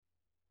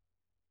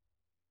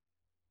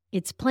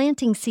It's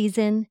planting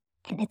season,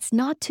 and it's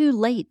not too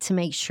late to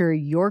make sure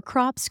your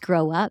crops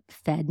grow up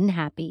fed and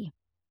happy.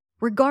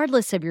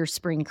 Regardless of your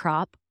spring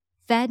crop,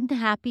 Fed and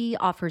Happy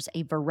offers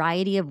a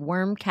variety of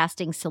worm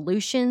casting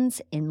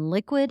solutions in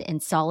liquid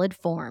and solid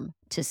form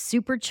to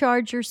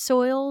supercharge your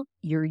soil,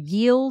 your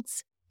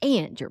yields,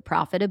 and your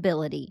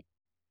profitability.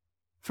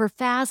 For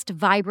fast,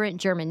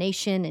 vibrant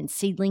germination and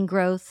seedling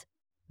growth,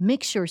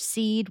 mix your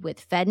seed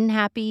with Fed and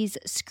Happy's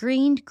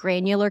screened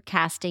granular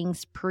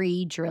castings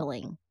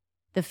pre-drilling.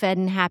 The Fed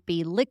and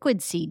Happy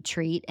liquid seed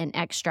treat and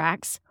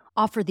extracts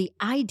offer the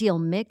ideal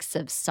mix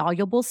of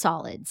soluble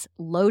solids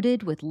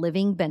loaded with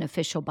living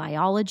beneficial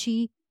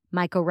biology,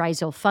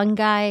 mycorrhizal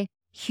fungi,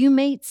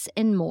 humates,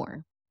 and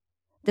more.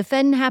 The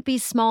Fed and Happy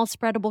small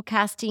spreadable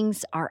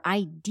castings are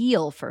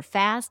ideal for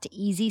fast,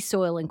 easy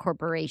soil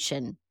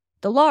incorporation.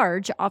 The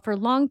large offer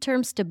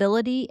long-term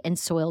stability and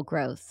soil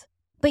growth.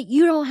 But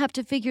you don't have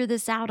to figure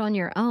this out on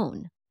your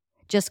own.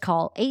 Just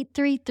call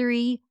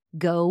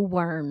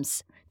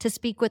 833-GO-WORMS to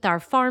speak with our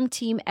farm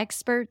team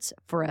experts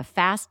for a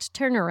fast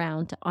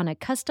turnaround on a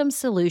custom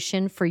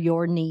solution for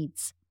your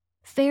needs.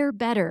 Fare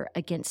better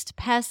against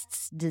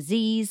pests,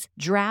 disease,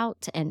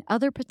 drought, and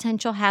other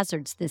potential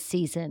hazards this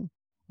season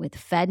with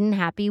Fed and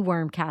Happy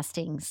worm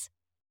castings.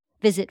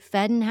 Visit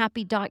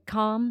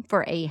fedandhappy.com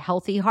for a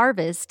healthy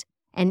harvest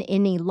and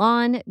any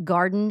lawn,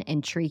 garden,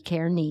 and tree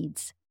care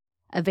needs.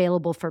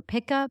 Available for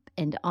pickup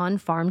and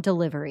on-farm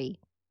delivery.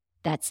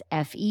 That's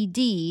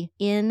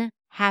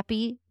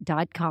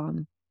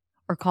FEDNhappy.com.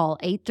 Or call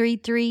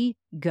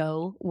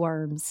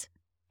 833-GO-WORMS.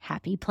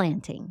 Happy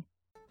planting.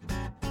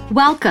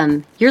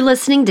 Welcome. You're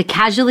listening to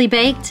Casually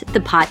Baked,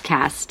 the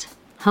podcast.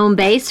 Home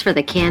base for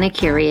the canna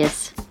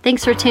curious.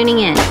 Thanks for tuning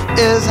in.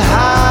 It's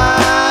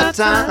high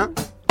time.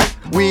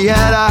 We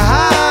had a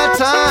high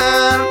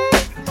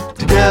time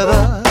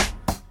together.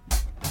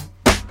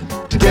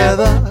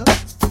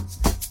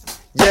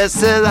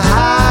 Yes, it's a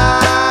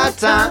high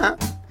time.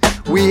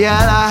 We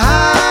had a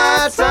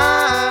high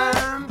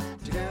time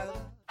together.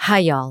 Hi,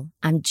 y'all.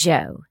 I'm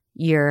Jo,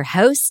 your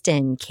host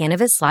and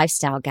cannabis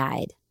lifestyle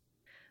guide.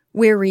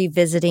 We're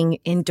revisiting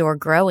indoor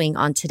growing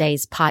on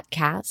today's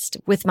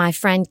podcast with my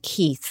friend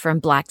Keith from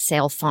Black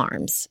Sail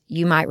Farms.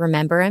 You might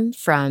remember him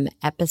from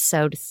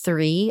episode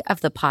 3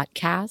 of the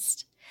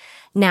podcast.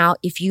 Now,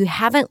 if you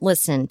haven't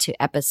listened to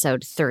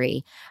episode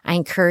 3, I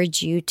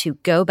encourage you to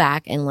go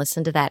back and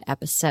listen to that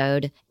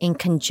episode in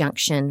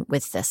conjunction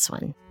with this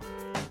one.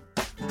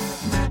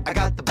 I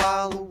got the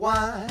bottle of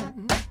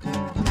wine,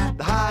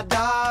 the high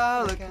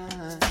dollar kind.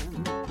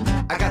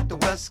 I got the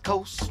West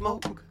Coast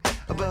smoke,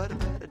 but I better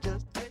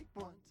just take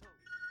one.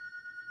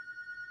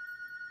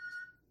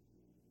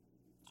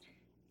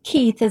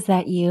 Keith, is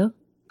that you?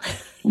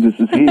 This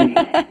is he.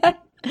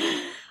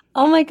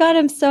 Oh my God,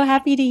 I'm so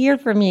happy to hear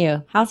from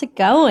you. How's it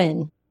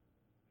going?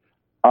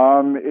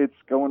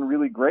 It's going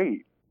really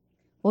great.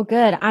 Well,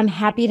 good. I'm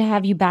happy to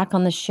have you back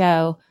on the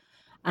show.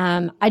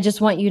 I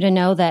just want you to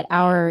know that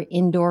our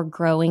Indoor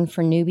Growing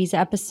for Newbies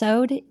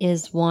episode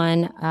is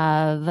one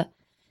of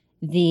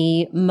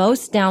the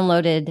most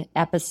downloaded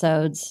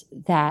episodes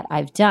that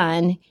I've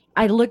done.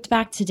 I looked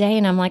back today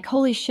and I'm like,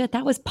 holy shit,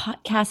 that was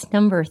podcast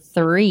number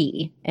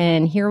 3.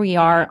 And here we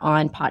are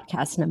on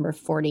podcast number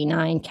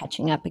 49,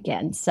 catching up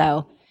again.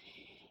 So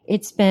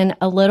it's been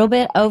a little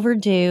bit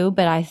overdue,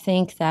 but I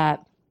think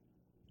that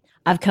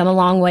I've come a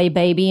long way,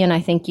 baby. And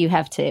I think you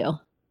have too.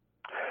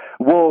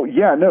 Well,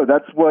 yeah, no,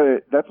 that's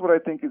what I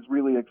think is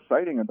really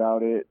exciting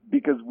about it,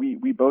 because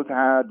we both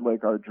had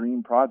like our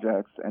dream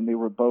projects, and they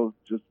were both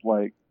just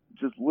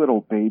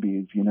little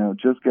babies,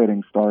 just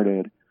getting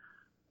started.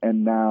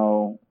 And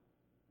now,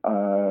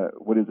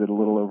 what is it, a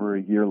little over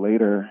a year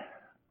later,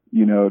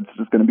 it's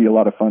just going to be a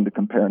lot of fun to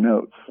compare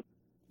notes.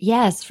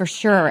 Yes, for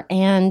sure.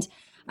 And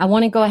I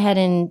want to go ahead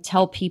and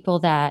tell people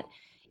that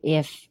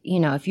if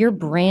you're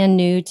brand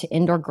new to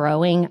indoor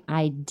growing,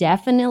 I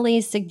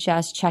definitely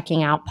suggest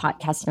checking out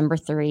podcast number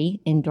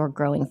 3, Indoor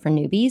Growing for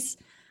Newbies.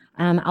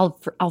 I'll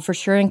for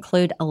sure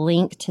include a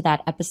link to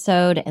that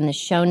episode in the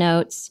show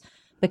notes,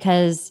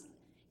 because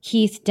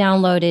Keith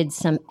downloaded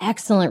some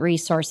excellent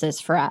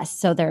resources for us.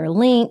 So there are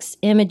links,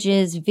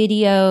 images,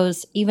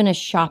 videos, even a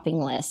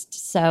shopping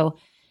list. So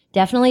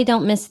definitely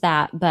don't miss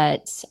that.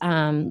 But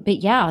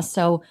yeah,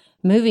 so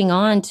moving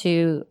on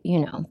to,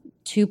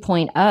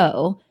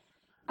 2.0.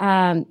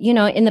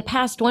 In the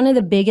past, one of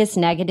the biggest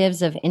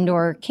negatives of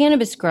indoor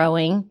cannabis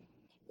growing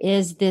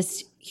is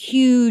this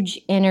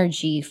huge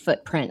energy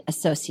footprint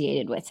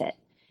associated with it.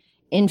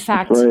 In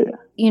fact, right.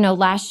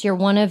 Last year,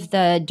 one of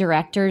the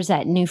directors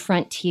at New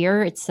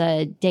Frontier, it's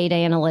a data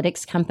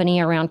analytics company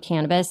around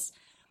cannabis,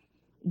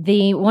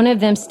 one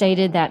of them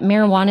stated that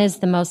marijuana is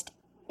the most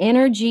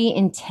energy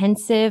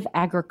intensive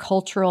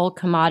agricultural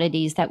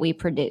commodities that we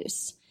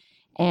produce.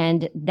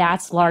 And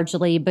that's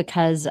largely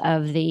because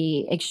of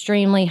the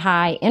extremely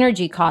high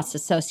energy costs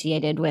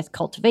associated with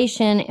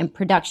cultivation and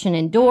production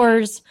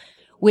indoors,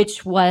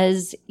 which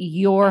was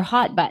your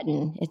hot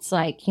button. It's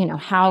like,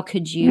 how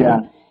could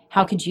you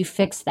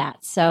fix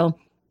that? So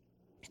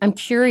I'm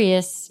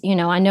curious,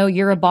 I know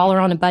you're a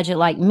baller on a budget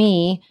like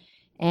me,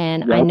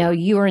 And Yep. I know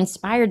you were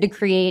inspired to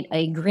create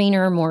a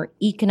greener, more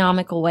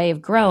economical way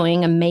of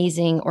growing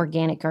amazing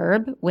organic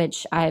herb,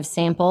 which I have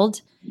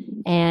sampled,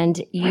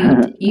 and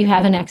you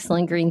have an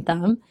excellent green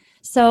thumb.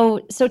 So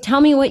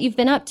tell me what you've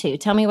been up to.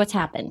 Tell me what's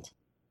happened.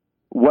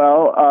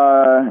 Well,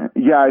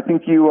 yeah, I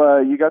think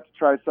you got to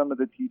try some of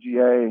the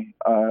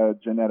TGA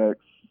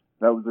genetics.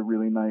 That was a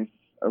really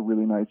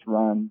nice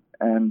run.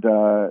 And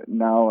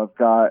now I've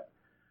got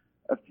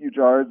a few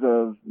jars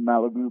of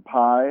Malibu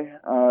pie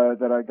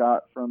that I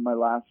got from my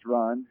last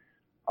run.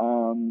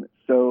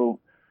 So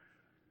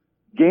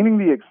gaining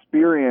the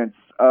experience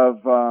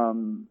of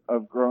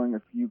growing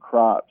a few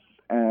crops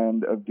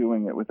and of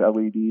doing it with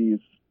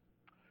LEDs,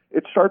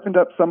 it sharpened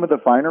up some of the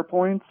finer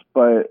points,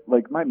 but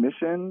like my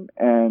mission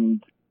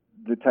and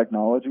the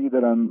technology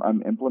that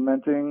I'm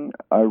implementing,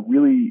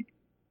 really,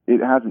 it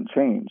hasn't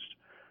changed.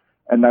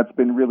 And that's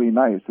been really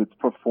nice. It's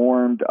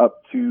performed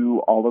up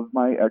to all of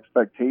my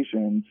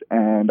expectations,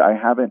 and I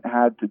haven't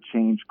had to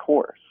change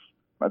course.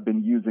 I've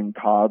been using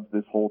cobs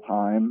this whole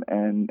time,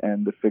 and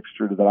the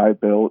fixture that I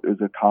built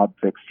is a cob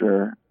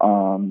fixture,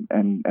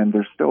 and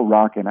they're still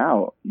rocking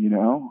out, you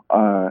know.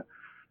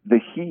 The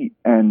heat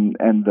and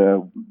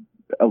the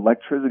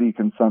electricity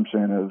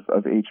consumption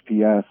of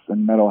HPS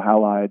and metal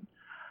halide,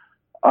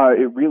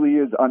 it really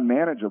is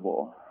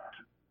unmanageable.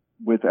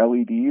 With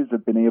LEDs,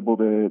 I've been able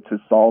to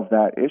solve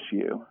that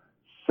issue.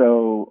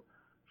 So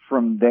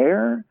from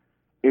there,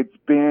 it's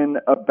been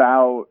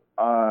about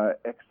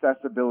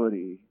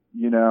accessibility,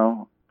 you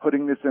know,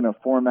 putting this in a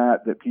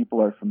format that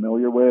people are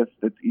familiar with,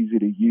 that's easy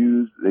to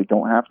use, they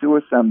don't have to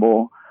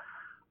assemble,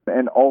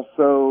 and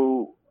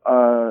also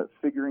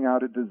figuring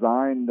out a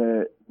design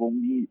that will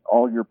meet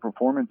all your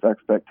performance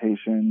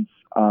expectations,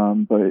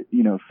 but,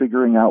 you know,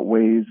 figuring out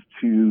ways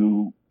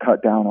to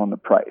cut down on the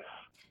price.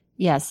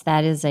 Yes,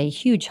 that is a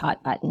huge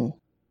hot button.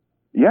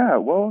 Yeah,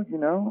 well, you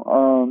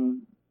know,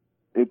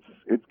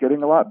 it's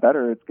getting a lot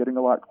better. It's getting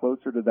a lot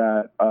closer to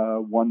that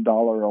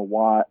 $1 a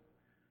watt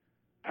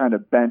kind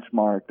of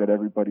benchmark that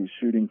everybody's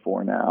shooting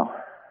for now.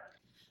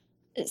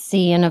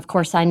 See, and of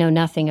course, I know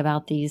nothing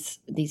about these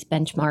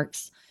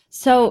benchmarks.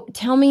 So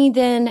tell me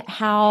then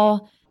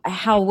how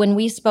when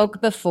we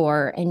spoke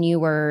before and you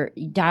were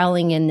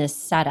dialing in this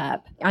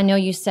setup, I know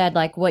you said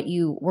like what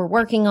you were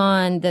working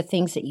on, the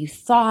things that you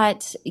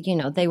thought, you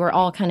know, they were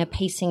all kind of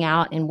pacing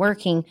out and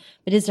working.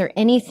 But is there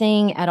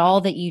anything at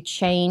all that you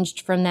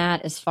changed from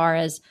that as far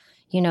as,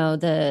 you know,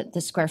 the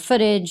square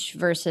footage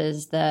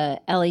versus the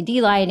LED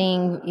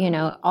lighting, you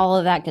know, all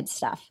of that good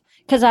stuff?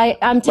 Because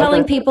I'm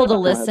telling people to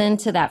listen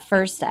to that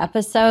first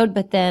episode,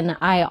 but then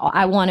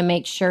I want to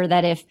make sure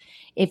that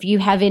if you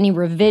have any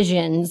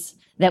revisions,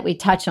 that we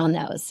touch on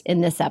those in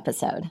this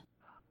episode.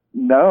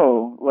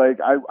 No, like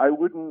I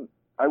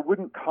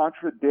wouldn't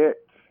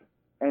contradict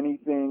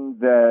anything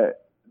that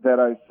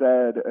I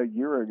said a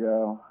year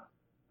ago.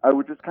 I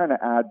would just kind of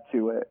add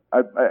to it.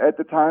 At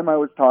the time, I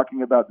was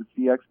talking about the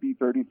CXP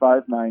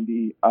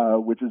 3590,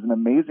 which is an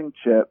amazing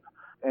chip,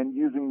 and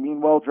using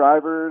Meanwell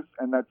drivers,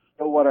 and that's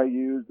still what I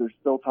use. They're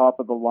still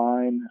top of the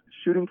line.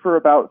 Shooting for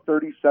about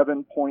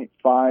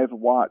 37.5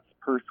 watts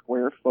per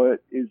square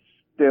foot is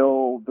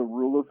still the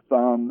rule of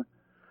thumb.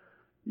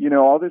 You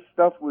know, all this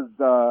stuff was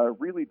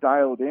really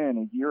dialed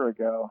in a year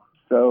ago,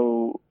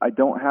 so I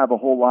don't have a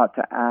whole lot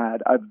to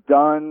add. I've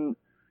done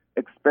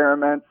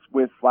experiments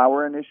with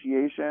flower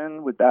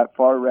initiation with that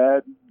far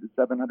red, the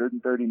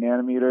 730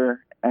 nanometer,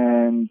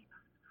 and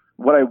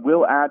what I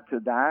will add to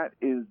that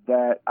is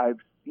that I've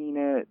seen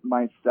it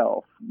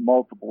myself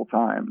multiple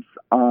times.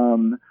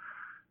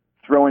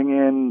 Throwing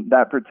in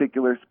that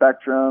particular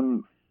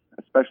spectrum,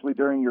 especially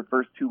during your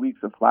first 2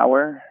 weeks of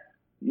flower,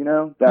 you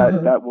know,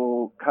 that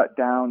will cut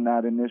down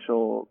that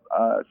initial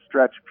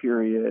stretch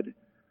period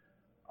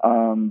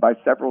by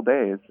several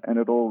days, and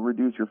it'll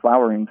reduce your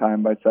flowering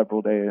time by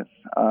several days.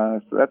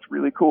 So that's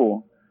really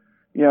cool.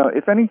 You know,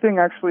 if anything,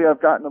 actually,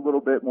 I've gotten a little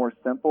bit more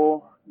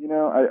simple. You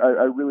know,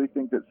 I really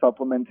think that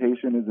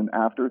supplementation is an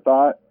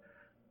afterthought,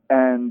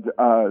 and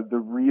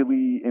the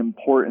really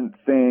important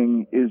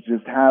thing is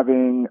just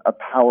having a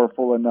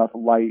powerful enough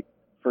light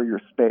for your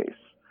space.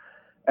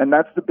 And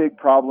that's the big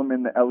problem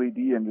in the LED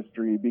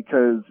industry,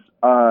 because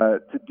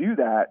to do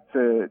that,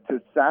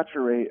 to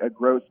saturate a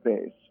grow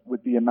space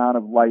with the amount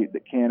of light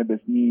that cannabis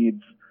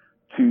needs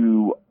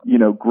to, you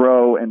know,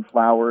 grow and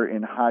flower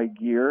in high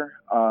gear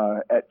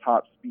at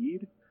top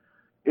speed,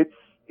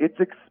 it's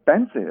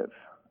expensive,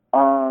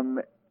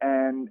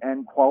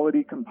 and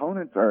quality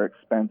components are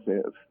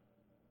expensive.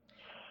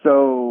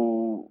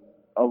 So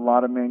a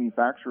lot of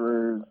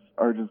manufacturers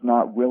are just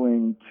not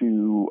willing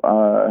to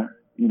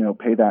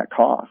pay that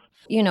cost.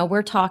 You know,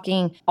 we're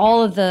talking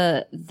all of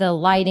the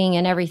lighting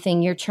and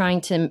everything. You're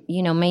trying to,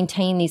 you know,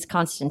 maintain these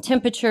constant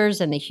temperatures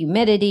and the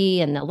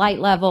humidity and the light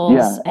levels.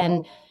 Yeah.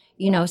 And,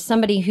 you know,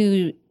 somebody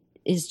who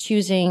is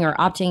choosing or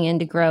opting in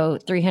to grow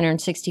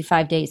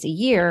 365 days a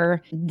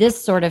year,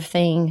 this sort of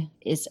thing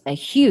is a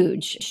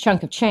huge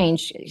chunk of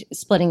change,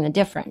 splitting the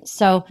difference.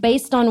 So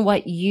based on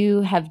what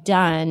you have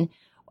done,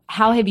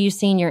 how have you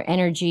seen your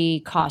energy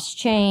costs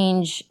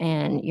change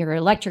and your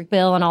electric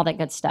bill and all that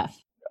good stuff?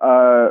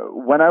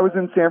 When I was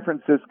in San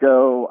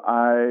Francisco,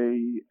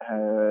 I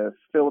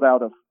filled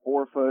out a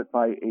 4-foot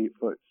by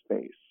 8-foot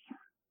space,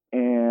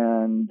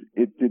 and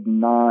it did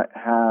not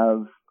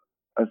have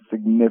a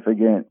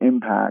significant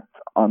impact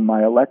on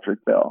my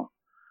electric bill.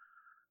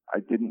 I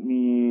didn't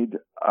need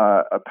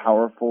a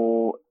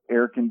powerful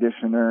air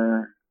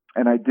conditioner,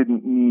 and I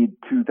didn't need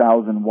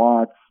 2,000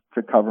 watts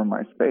to cover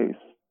my space.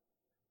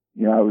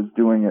 You know, I was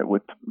doing it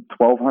with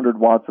 1,200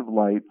 watts of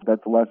light.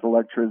 That's less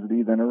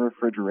electricity than a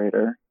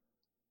refrigerator,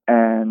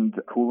 and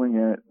cooling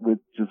it with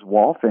just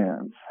wall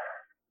fans.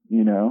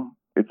 You know,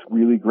 it's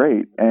really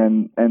great.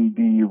 And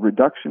the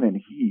reduction in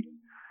heat,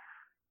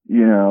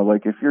 you know,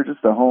 like if you're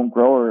just a home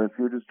grower, if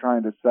you're just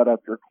trying to set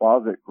up your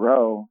closet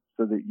grow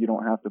so that you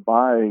don't have to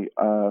buy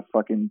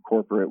fucking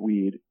corporate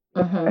weed,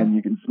 and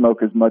you can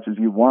smoke as much as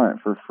you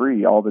want for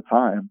free all the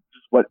time,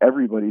 just what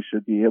everybody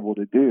should be able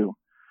to do.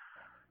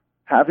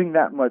 Having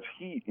that much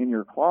heat in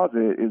your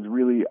closet is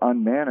really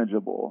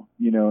unmanageable,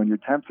 you know, and your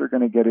temps are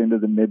going to get into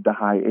the mid to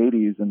high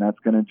 80s, and that's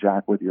going to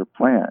jack with your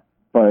plant.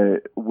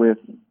 But with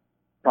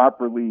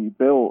properly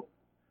built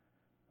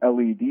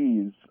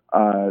LEDs,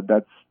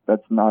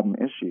 that's not an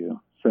issue.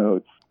 So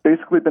it's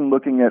basically been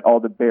looking at all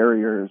the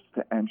barriers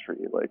to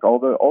entry, like all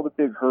the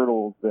big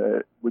hurdles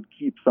that would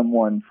keep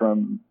someone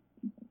from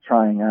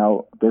trying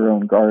out their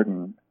own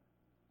garden.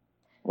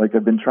 Like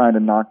I've been trying to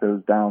knock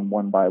those down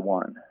one by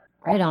one.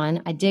 Right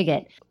on. I dig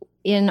it.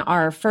 In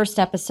our first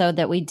episode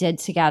that we did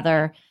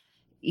together,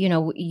 you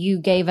know, you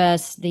gave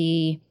us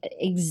the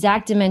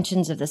exact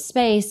dimensions of the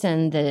space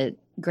and the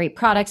great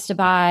products to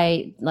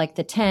buy, like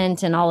the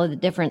tent and all of the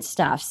different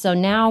stuff. So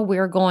now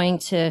we're going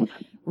to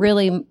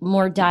really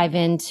more dive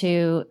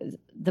into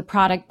the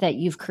product that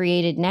you've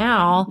created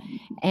now.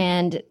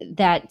 And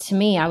that, to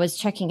me, I was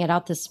checking it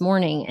out this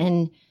morning,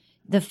 and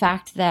the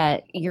fact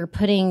that you're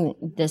putting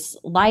this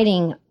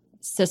lighting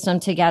system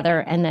together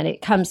and that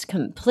it comes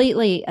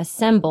completely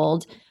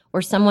assembled,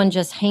 or someone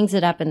just hangs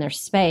it up in their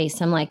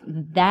space. I'm like,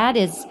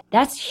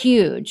 that's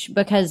huge,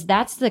 because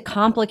that's the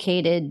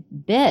complicated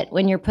bit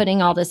when you're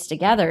putting all this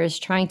together, is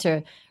trying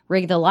to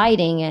rig the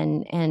lighting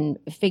and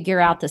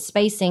figure out the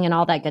spacing and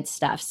all that good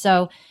stuff.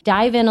 So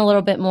dive in a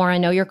little bit more. I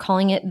know you're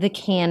calling it the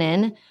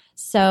Cannon.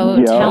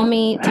 So tell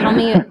me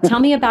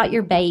about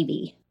your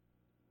baby.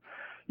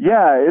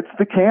 Yeah, it's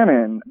the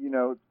Cannon. You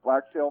know, it's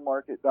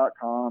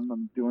blacksailmarket.com.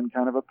 I'm doing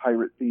kind of a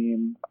pirate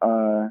theme,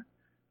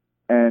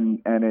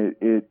 and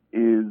it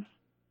is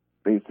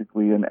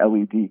basically an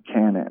LED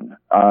cannon.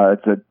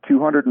 It's a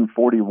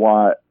 240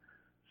 watt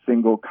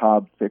single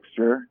cob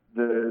fixture.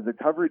 The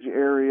coverage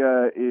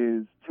area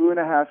is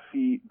 2.5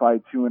 feet by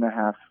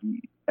 2.5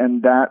 feet,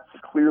 and that's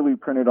clearly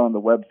printed on the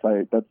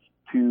website. That's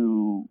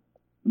to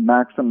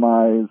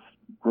maximize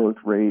growth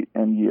rate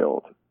and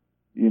yield.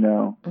 You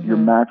know, you're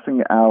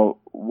maxing out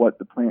what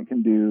the plant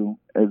can do,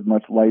 as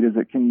much light as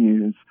it can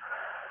use,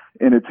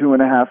 in a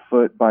 2.5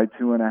 foot by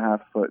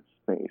 2.5 foot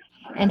space.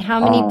 And how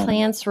many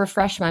plants,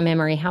 refresh my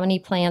memory, how many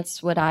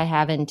plants would I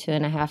have in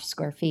 2.5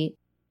 square feet?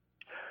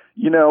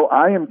 You know,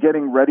 I am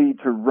getting ready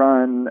to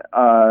run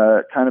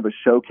kind of a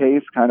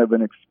showcase, kind of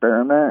an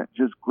experiment,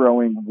 just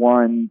growing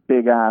one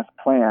big ass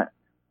plant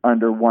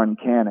under one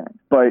cannon.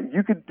 But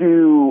you could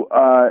do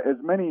as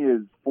many as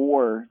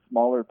 4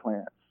 smaller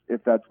plants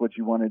if that's what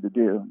you wanted to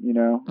do, you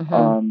know.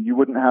 You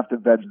wouldn't have to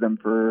veg them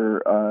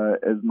for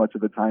as much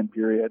of a time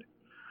period.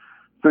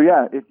 So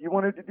yeah, if you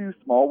wanted to do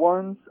small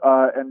ones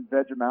and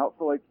veg them out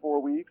for like 4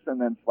 weeks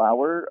and then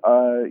flower,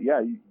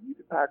 you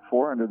could pack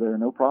 4 under there,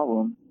 no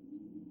problem.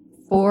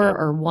 4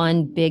 or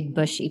 1 big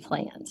bushy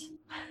plant.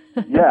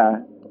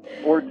 Yeah,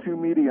 or 2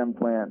 medium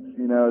plants.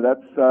 You know,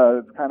 that's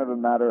kind of a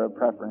matter of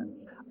preference.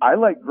 I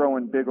like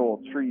growing big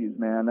old trees,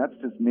 man. That's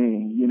just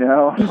me, you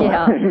know.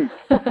 Yeah.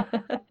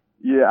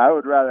 Yeah, I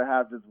would rather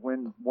have just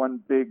one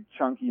big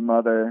chunky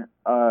mother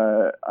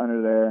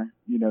under there,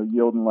 you know,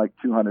 yielding like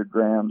 200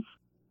 grams.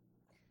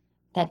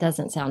 That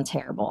doesn't sound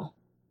terrible.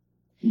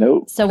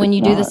 Nope. So when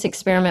you do this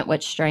experiment,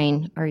 what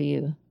strain are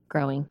you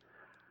growing?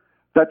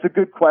 That's a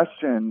good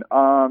question.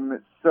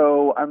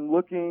 So I'm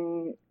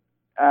looking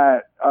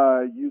at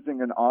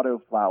using an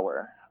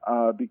autoflower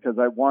because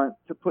I want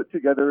to put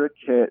together a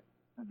kit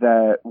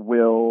that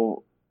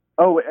will.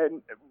 Oh,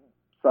 and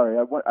sorry,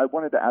 I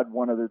wanted to add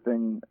one other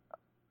thing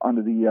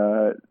onto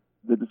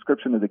the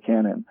description of the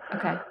Cannon.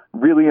 Okay.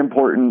 Really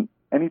important.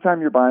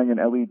 Anytime you're buying an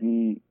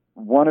LED,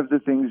 one of the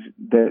things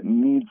that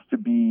needs to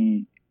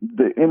be,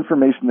 the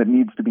information that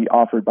needs to be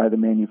offered by the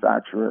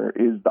manufacturer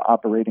is the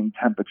operating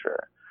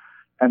temperature.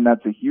 And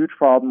that's a huge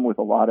problem with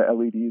a lot of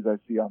LEDs I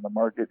see on the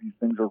market. These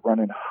things are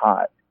running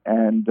hot,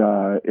 and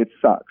it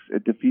sucks.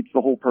 It defeats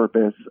the whole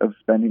purpose of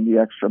spending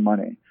the extra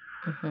money.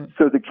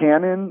 So the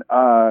Cannon,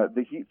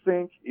 the heat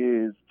sink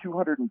is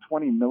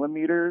 220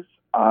 millimeters.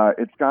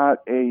 It's got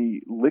a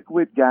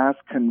liquid gas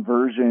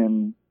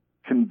conversion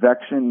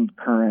convection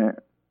current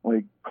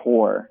like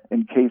core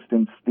encased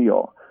in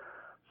steel.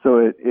 So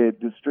it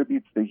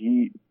distributes the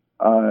heat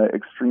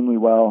extremely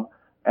well.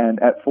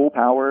 And at full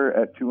power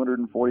at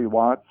 240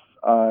 watts,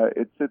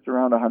 it sits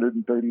around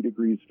 130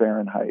 degrees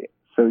Fahrenheit.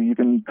 so you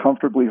can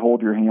comfortably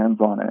hold your hands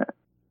on it.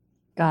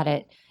 Got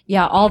it.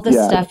 Yeah, all the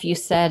Yeah. stuff you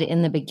said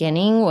in the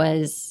beginning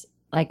was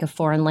like a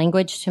foreign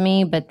language to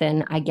me, but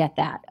then I get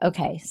that.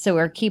 Okay, so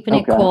we're keeping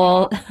it Okay.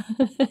 cool.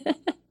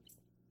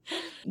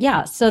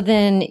 Yeah, so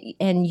then,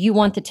 and you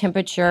want the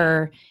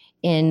temperature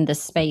in the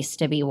space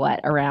to be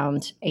what,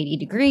 around 80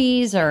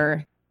 degrees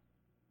or?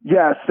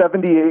 Yeah,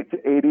 78 to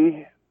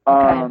 80.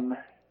 Okay.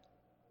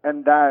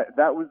 And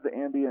that was the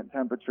ambient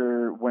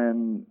temperature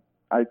when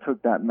I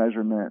took that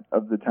measurement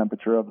of the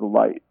temperature of the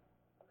light.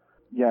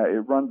 Yeah,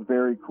 it runs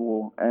very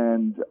cool.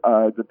 And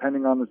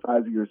depending on the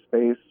size of your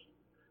space,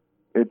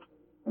 it's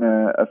going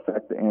to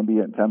affect the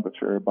ambient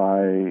temperature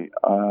by,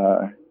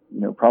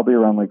 probably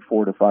around like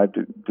 4 to 5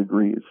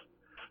 degrees.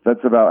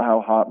 That's about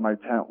how hot my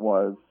tent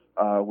was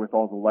with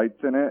all the lights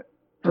in it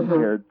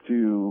compared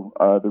to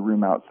the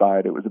room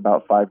outside. It was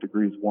about 5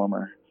 degrees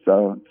warmer.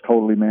 So it's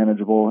totally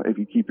manageable. If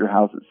you keep your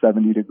house at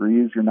 70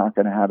 degrees, you're not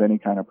going to have any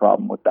kind of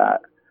problem with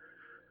that.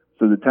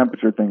 So the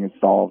temperature thing is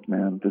solved,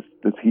 man.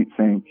 This heat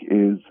sink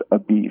is a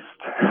beast.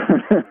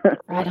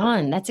 Right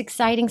on. That's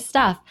exciting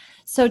stuff.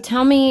 So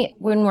tell me,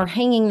 when we're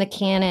hanging the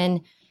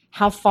cannon,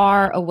 how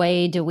far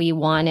away do we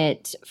want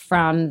it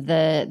from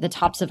the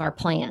tops of our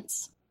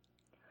plants?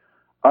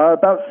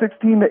 About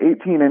 16 to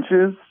 18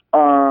 inches.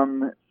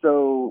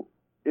 So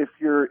if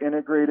you're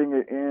integrating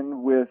it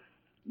in with,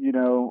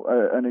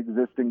 an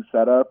existing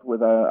setup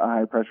with a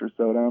high pressure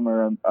sodium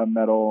or a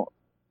metal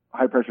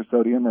high pressure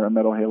sodium or a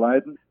metal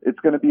halide, it's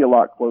going to be a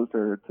lot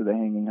closer to the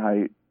hanging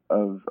height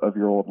of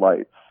your old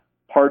lights.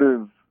 Part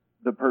of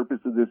the purpose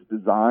of this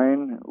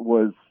design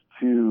was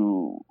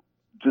to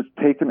just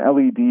take an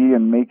LED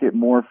and make it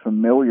more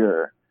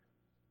familiar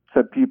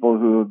to people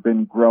who have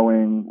been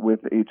growing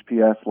with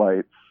HPS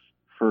lights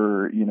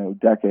for,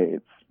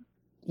 decades.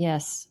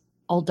 Yes.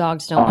 Old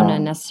dogs don't want to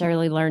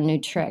necessarily learn new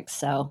tricks,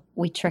 so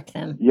we trick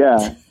them.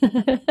 Yeah.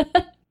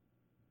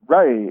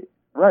 Right.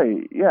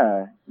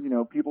 Yeah.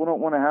 People don't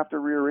want to have to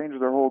rearrange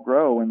their whole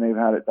grow when they've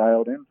had it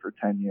dialed in for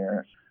 10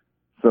 years.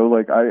 So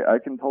I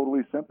can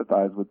totally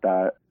sympathize with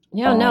that.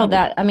 Yeah, no,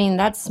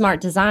 that's smart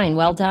design.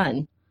 Well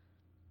done.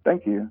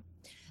 Thank you.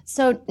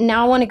 So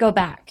now I want to go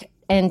back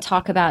and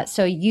talk about,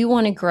 so you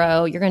want to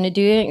grow, you're going to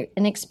do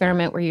an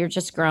experiment where you're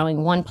just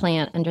growing one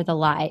plant under the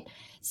light.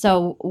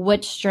 So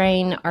which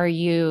strain are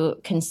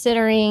you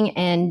considering,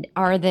 and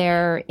are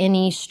there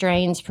any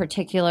strains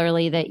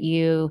particularly that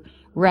you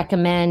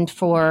recommend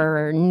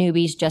for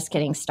newbies just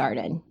getting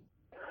started?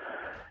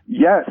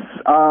 Yes.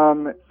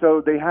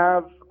 So they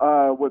have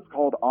what's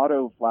called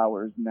auto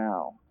flowers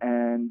now,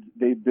 and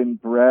they've been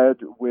bred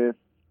with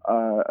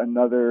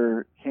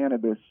another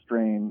cannabis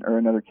strain or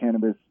another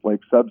cannabis like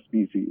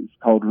subspecies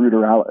called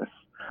Ruderalis.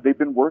 They've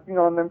been working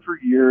on them for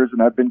years,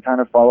 and I've been kind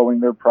of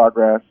following their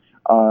progress.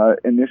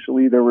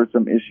 Initially, there were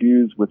some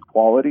issues with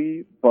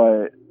quality,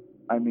 but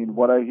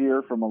what I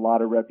hear from a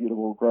lot of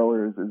reputable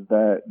growers is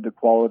that the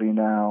quality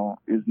now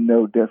is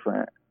no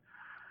different.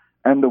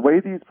 And the way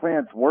these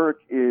plants work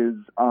is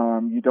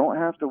you don't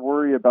have to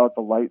worry about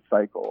the light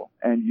cycle,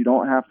 and you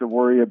don't have to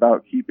worry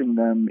about keeping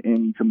them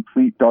in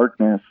complete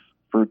darkness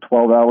for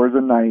 12 hours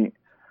a night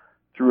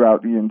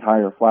throughout the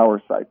entire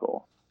flower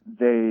cycle.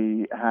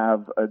 They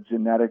have a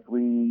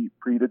genetically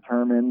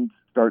predetermined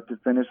start to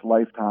finish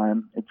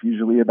lifetime. It's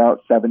usually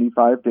about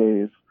 75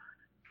 days.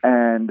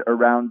 And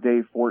around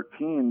day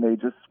 14, they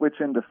just switch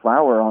into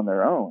flower on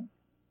their own.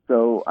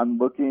 So I'm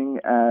looking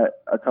at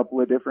a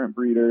couple of different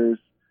breeders,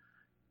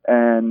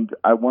 and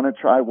I want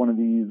to try one of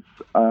these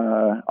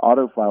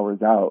auto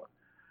flowers out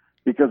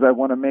because I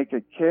want to make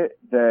a kit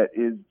that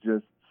is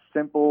just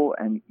simple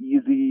and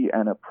easy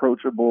and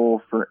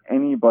approachable for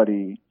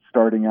anybody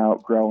starting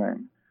out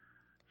growing.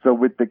 So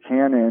with the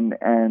Cannon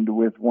and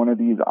with one of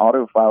these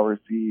autoflower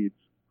seeds,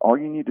 all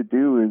you need to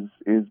do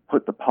is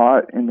put the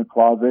pot in the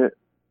closet,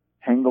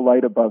 hang the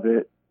light above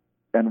it,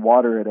 and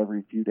water it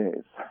every few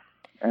days.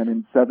 And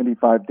in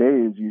 75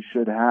 days, you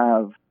should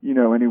have,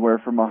 anywhere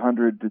from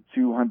 100 to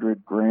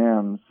 200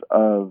 grams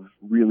of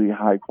really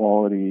high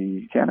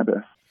quality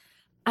cannabis.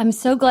 I'm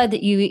so glad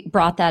that you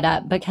brought that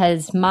up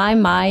because my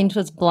mind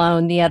was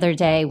blown the other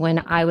day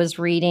when I was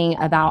reading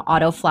about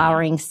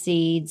autoflowering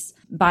seeds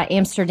by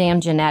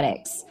Amsterdam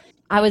Genetics.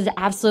 I was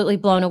absolutely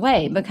blown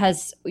away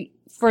because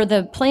for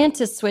the plant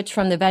to switch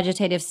from the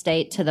vegetative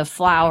state to the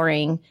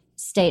flowering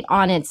state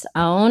on its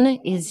own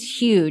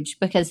is huge,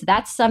 because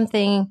that's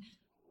something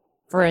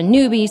for a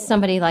newbie,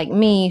 somebody like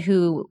me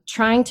who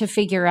trying to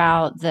figure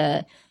out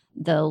the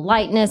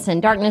lightness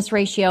and darkness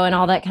ratio and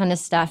all that kind of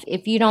stuff.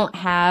 If you don't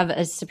have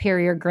a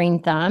superior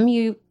green thumb,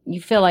 you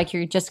feel like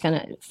you're just going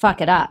to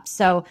fuck it up.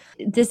 So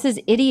this is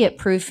idiot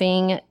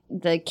proofing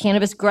the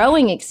cannabis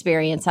growing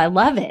experience. I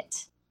love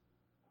it.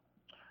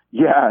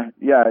 Yeah,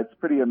 it's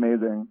pretty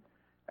amazing.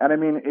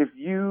 And if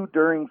you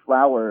during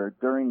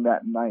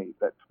that night,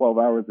 that 12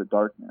 hours of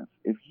darkness,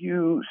 if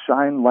you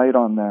shine light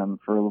on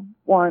them for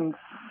 1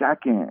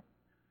 second,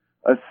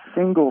 a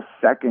single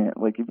second,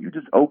 like if you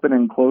just open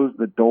and close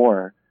the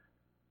door,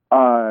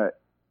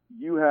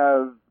 you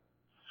have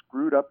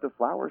screwed up the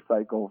flower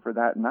cycle for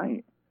that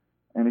night.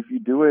 And if you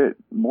do it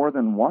more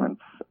than once,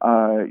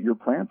 your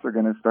plants are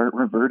going to start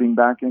reverting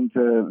back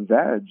into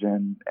veg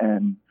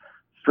and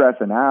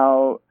stressing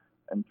out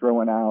and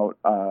throwing out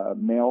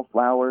male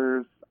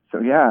flowers. So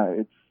yeah,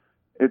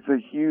 it's a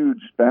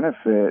huge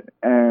benefit,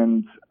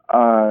 and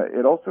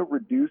it also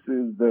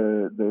reduces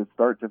the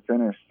start to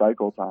finish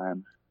cycle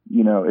time.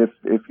 You know,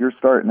 if you're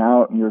starting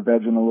out and you're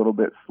vegging a little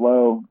bit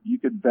slow, you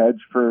could veg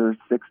for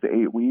 6 to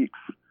 8 weeks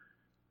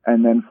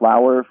and then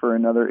flower for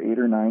another 8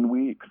 or 9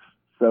 weeks.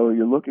 So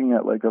you're looking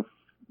at like a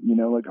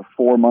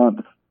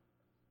 4-month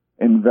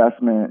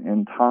investment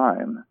in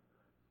time.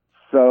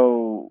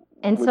 So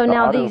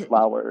now these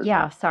flowers,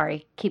 yeah,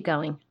 sorry, keep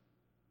going.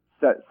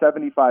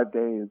 75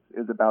 days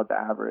is about the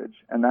average,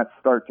 and that's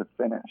start to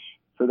finish.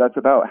 So that's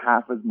about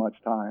half as much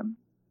time.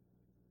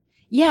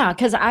 Yeah,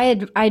 because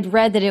I'd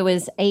read that it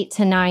was 8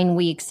 to 9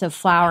 weeks of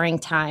flowering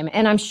time,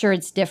 and I'm sure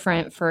it's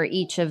different for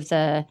each of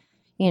the,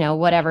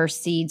 whatever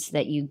seeds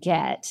that you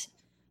get.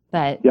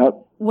 But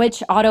yep.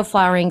 Which auto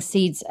flowering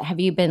seeds have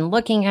you been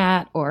looking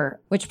at, or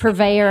which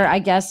purveyor, I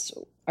guess,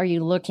 are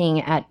you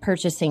looking at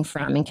purchasing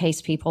from in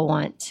case people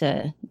want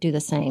to do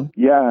the same?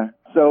 Yeah.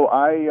 So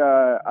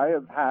I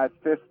have had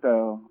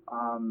Phisto,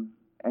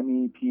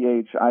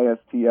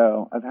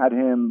 Mephisto. I've had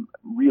him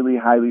really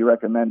highly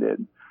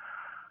recommended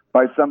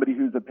by somebody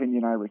whose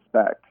opinion I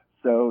respect.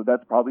 So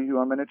that's probably who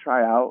I'm going to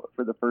try out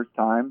for the first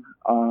time.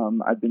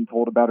 I've been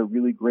told about a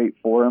really great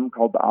forum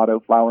called the Auto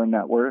Flower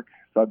Network.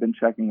 So I've been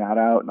checking that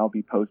out, and I'll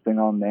be posting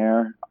on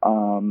there.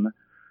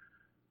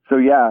 So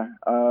yeah,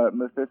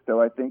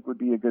 Mephisto I think would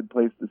be a good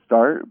place to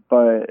start.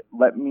 But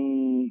let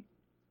me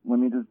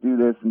just do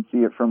this and see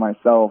it for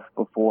myself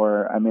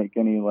before I make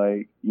any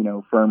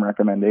firm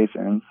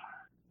recommendations.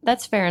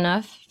 That's fair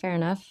enough. Fair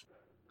enough.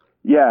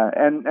 Yeah,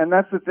 and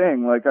that's the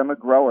thing. Like, I'm a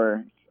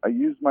grower. I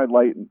use my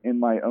light in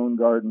my own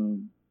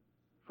garden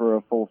for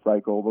a full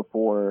cycle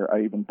before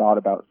I even thought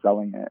about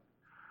selling it.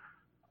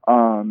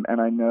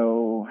 And I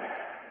know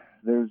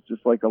there's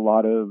just like a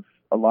lot of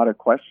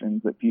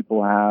questions that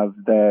people have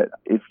that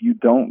if you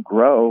don't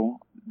grow,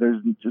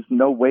 there's just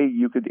no way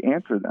you could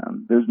answer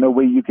them. There's no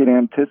way you could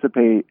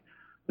anticipate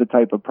the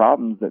type of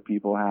problems that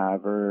people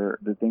have or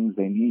the things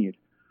they need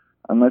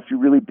unless you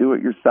really do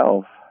it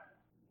yourself.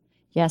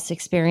 Yes,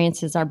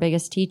 experience is our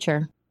biggest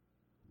teacher.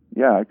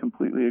 Yeah, I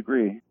completely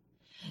agree.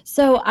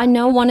 So I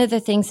know one of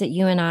the things that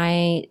you and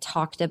I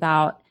talked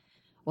about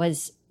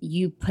was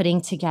you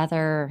putting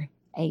together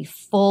a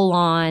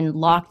full-on,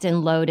 locked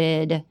and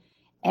loaded,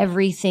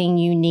 everything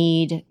you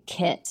need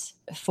kit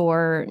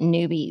for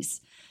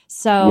newbies.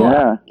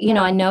 So,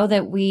 yeah. I know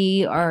that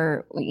we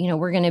are,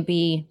 we're going to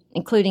be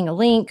including a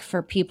link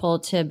for people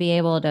to be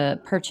able to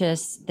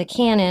purchase the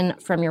Canon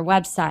from your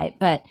website,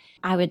 but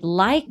I would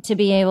like to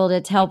be able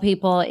to tell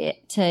people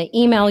to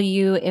email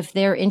you if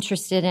they're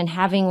interested in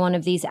having one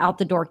of these out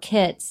the door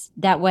kits.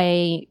 That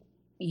way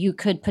you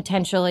could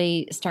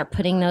potentially start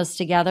putting those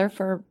together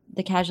for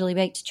the Casually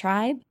Baked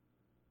tribe.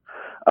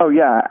 Oh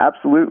yeah,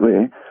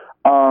 absolutely.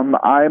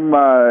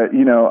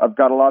 I've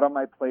got a lot on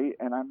my plate,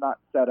 and I'm not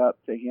set up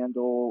to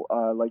handle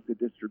like the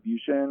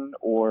distribution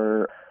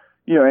or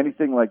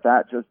anything like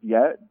that just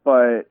yet.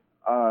 But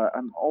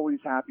I'm always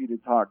happy to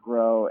talk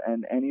grow,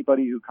 and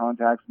anybody who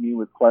contacts me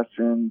with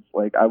questions,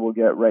 like, I will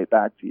get right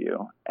back to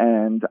you,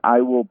 and I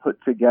will put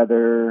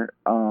together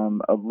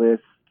a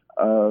list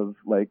of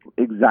like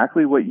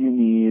exactly what you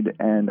need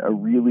and a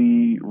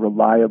really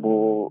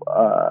reliable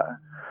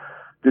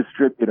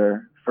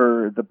distributor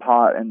for the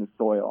pot and the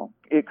soil.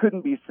 It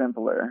couldn't be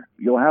simpler.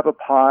 You'll have a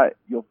pot,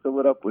 you'll fill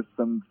it up with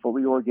some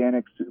fully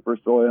organic super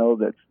soil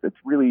that's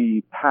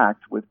really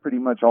packed with pretty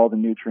much all the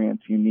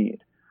nutrients you need.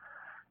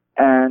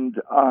 And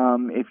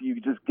if you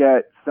just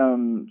get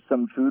some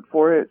food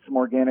for it, some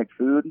organic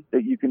food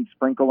that you can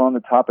sprinkle on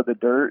the top of the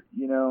dirt,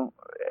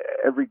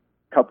 every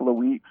couple of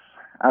weeks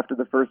after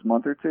the first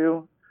month or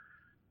two,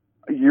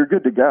 you're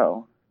good to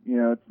go.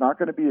 It's not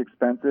going to be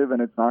expensive,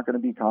 and it's not going to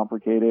be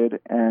complicated,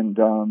 and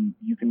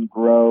you can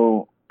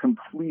grow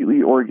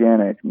completely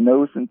organic,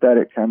 no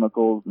synthetic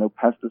chemicals, no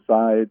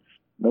pesticides,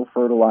 no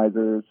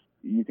fertilizers.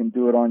 You can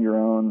do it on your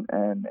own,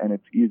 and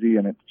it's easy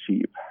and it's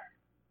cheap.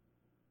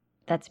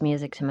 That's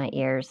music to my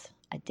ears.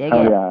 I dig it.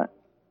 Oh, yeah.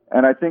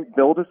 And I think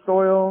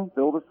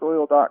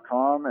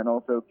buildasoil.com, and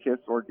also Kiss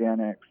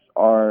Organics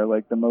are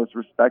like the most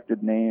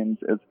respected names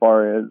as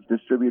far as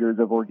distributors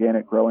of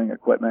organic growing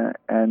equipment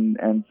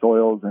and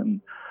soils and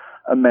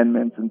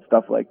amendments and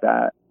stuff like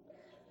that.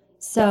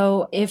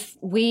 So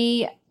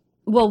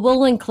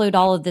we'll include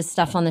all of this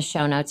stuff on the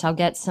show notes. I'll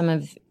get some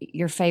of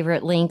your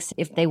favorite links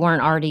if they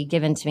weren't already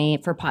given to me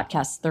for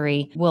podcast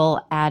 3.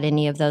 We'll add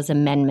any of those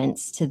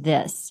amendments to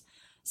this.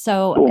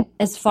 So cool.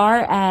 As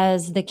far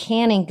as the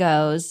canning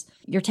goes,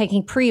 you're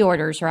taking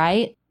pre-orders,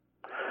 right?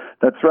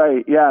 That's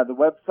right. Yeah, the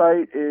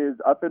website is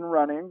up and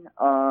running,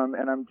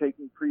 and I'm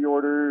taking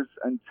pre-orders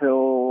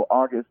until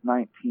August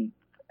 19th,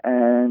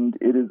 and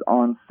it is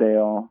on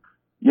sale.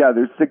 Yeah,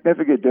 there's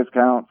significant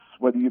discounts,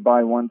 whether you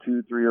buy 1,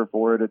 2, 3, or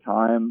 4 at a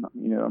time.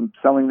 I'm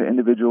selling the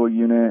individual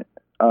unit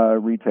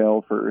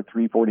retail for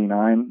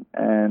 $349,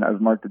 and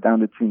I've marked it down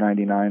to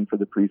 $299 for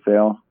the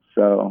pre-sale.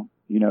 So,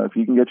 if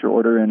you can get your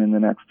order in the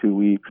next 2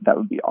 weeks, that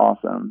would be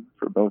awesome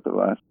for both of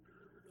us.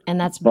 And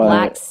that's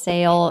Black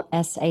Sail,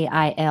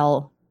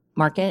 SAIL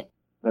Market?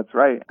 That's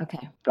right.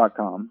 Okay.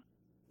 .com.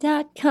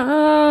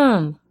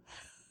 .com.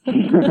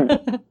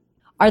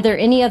 Are there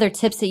any other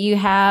tips that you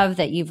have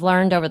that you've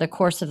learned over the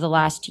course of the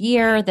last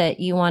year that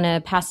you want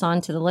to pass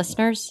on to the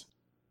listeners?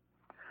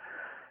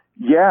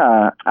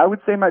 Yeah, I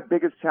would say my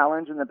biggest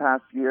challenge in the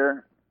past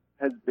year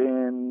has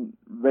been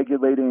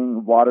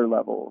regulating water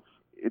levels.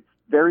 It's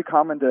very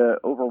common to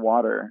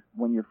overwater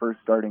when you're first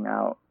starting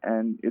out,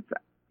 and it's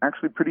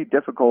actually pretty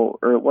difficult,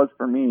 or it was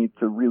for me,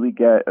 to really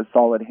get a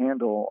solid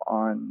handle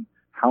on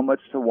how much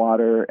to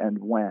water and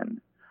when.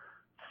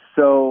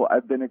 So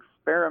I've been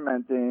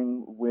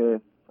experimenting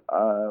with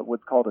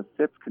what's called a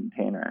SIPS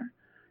container,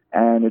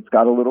 and it's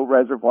got a little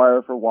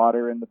reservoir for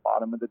water in the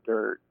bottom of the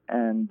dirt,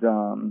 and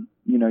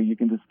you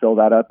can just fill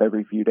that up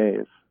every few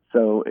days.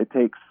 So it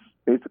takes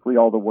basically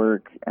all the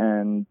work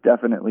and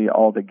definitely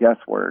all the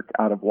guesswork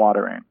out of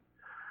watering.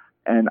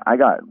 And I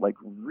got like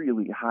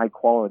really high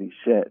quality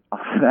shit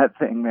off of that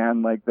thing,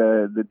 man. Like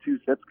the 2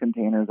 SIPS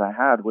containers I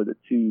had were the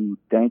 2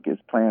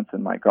 dankest plants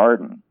in my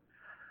garden.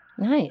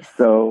 Nice.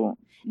 So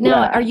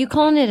now, are you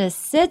calling it a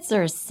SITS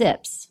or a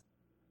SIPS?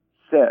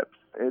 SIPS.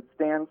 It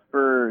stands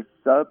for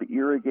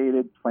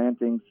Sub-Irrigated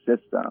Planting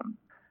System.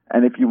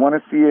 And if you want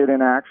to see it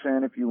in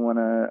action, if you want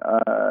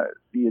to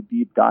see a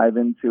deep dive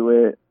into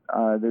it,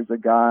 there's a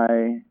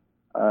guy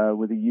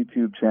with a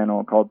YouTube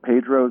channel called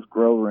Pedro's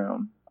Grow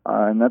Room.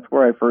 And that's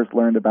where I first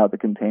learned about the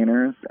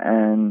containers.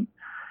 And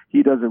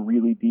he does a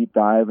really deep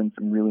dive and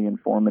some really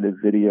informative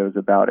videos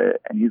about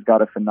it. And he's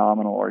got a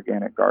phenomenal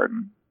organic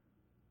garden.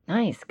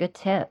 Nice. Good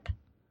tip.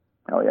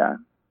 Oh, yeah.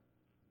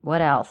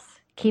 What else?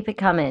 Keep it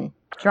coming.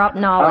 Drop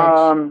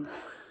knowledge.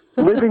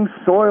 Living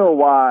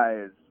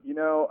soil-wise,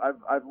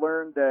 I've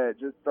learned that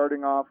just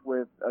starting off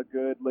with a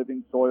good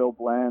living soil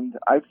blend,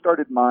 I've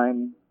started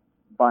buying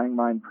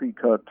mine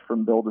pre-cooked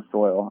from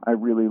Build-A-Soil. I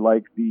really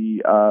like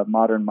the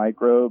Modern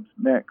Microbes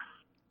mix.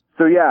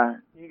 So yeah,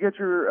 you get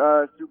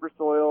your super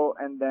soil,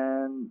 and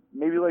then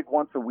maybe like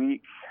once a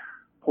week,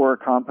 pour a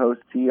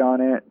compost tea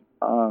on it.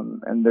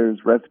 And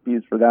there's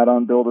recipes for that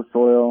on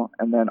Build-A-Soil.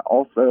 And then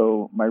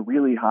also my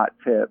really hot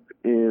tip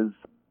is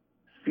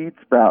seed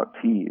sprout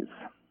teas.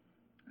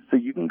 So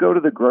you can go to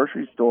the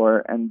grocery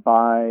store and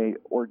buy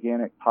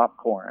organic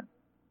popcorn.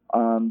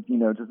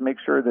 Just make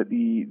sure that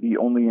the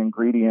only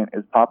ingredient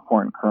is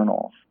popcorn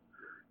kernels.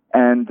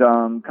 And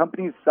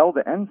companies sell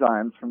the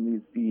enzymes from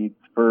these seeds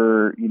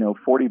for,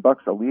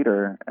 $40 a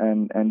liter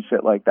and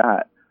shit like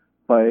that.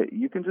 But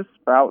you can just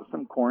sprout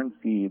some corn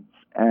seeds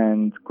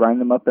and grind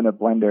them up in a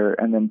blender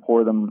and then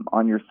pour them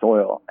on your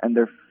soil. And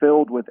they're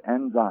filled with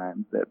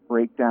enzymes that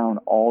break down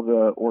all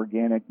the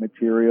organic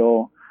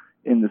material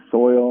in the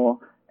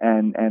soil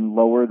and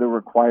lower the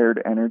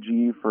required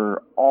energy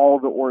for all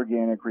the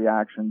organic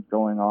reactions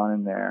going on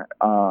in there.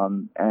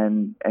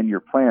 And your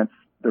plants,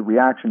 the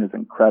reaction is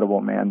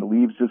incredible, man. The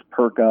leaves just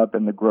perk up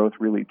and the growth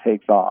really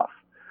takes off.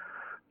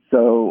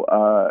 So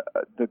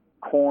the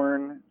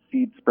corn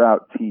seed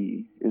sprout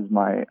tea is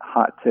my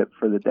hot tip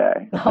for the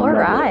day. All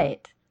right.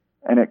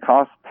 And it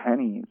costs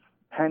pennies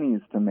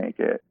to make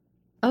it.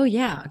 Oh,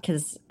 yeah,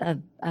 because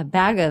a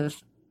bag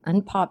of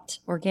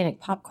unpopped organic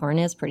popcorn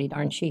is pretty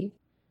darn cheap.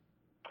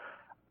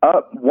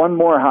 One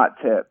more hot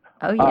tip.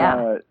 Oh,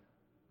 yeah.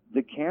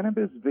 The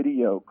Cannabis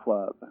Video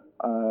Club,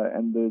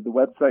 and the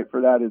website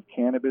for that is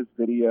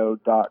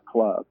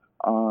cannabisvideo.club.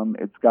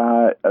 It's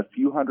got a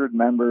few hundred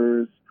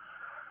members,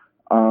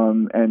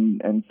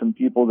 and some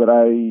people that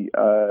I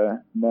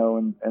know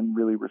and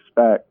really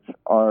respect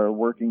are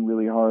working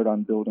really hard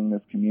on building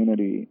this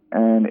community.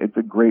 And it's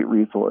a great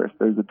resource.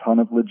 There's a ton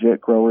of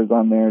legit growers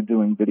on there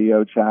doing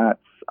video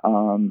chats,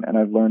 and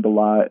I've learned a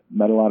lot,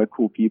 met a lot of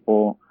cool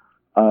people.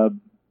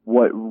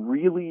 What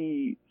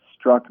really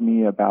struck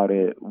me about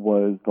it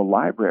was the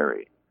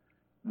library.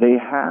 They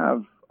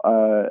have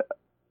a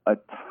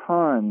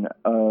ton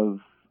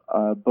of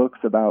books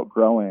about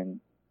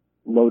growing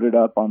loaded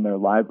up on their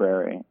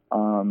library.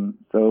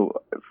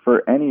 So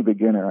for any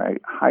beginner, I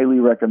highly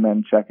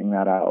recommend checking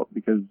that out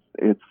because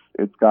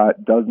it's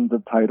got dozens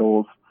of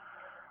titles,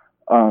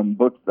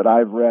 books that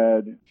I've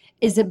read.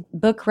 Is it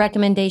book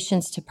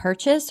recommendations to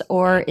purchase,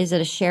 or is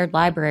it a shared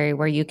library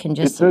where you can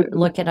just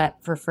look it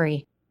up for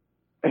free?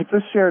 It's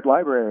a shared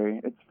library.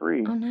 It's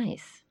free. Oh,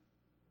 nice.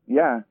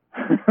 Yeah.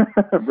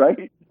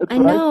 Right? I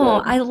know.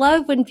 I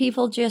love when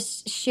people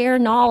just share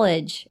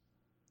knowledge.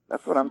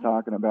 That's what I'm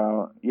talking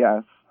about.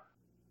 Yes.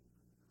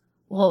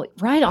 Well,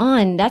 right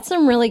on. That's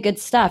some really good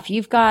stuff.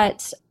 You've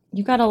got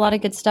a lot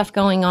of good stuff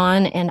going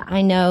on. And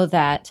I know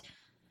that,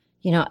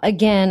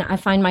 again, I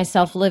find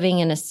myself living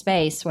in a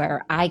space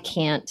where I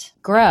can't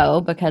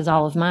grow because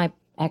all of my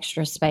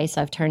extra space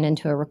I've turned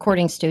into a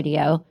recording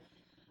studio.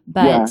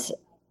 But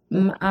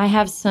I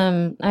have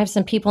some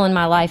people in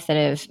my life that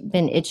have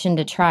been itching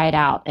to try it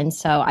out. And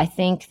so I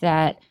think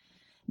that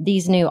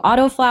these new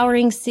auto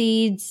flowering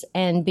seeds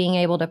and being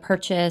able to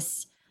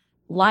purchase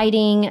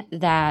lighting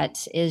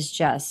that is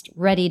just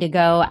ready to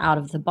go out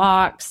of the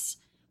box,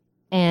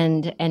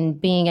 and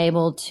being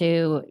able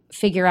to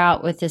figure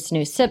out with this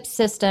new SIP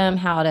system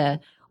how to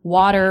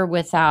water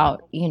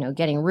without,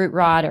 getting root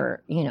rot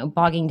or,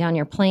 bogging down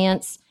your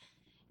plants.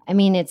 I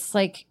mean, it's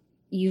like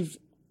you've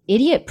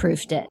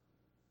idiot-proofed it.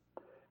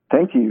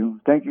 Thank you.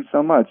 Thank you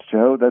so much,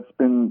 Joe. That's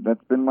been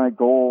my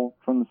goal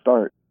from the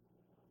start.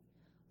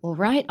 Well,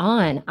 right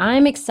on.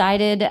 I'm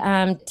excited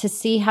to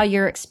see how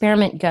your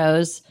experiment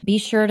goes. Be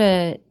sure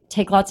to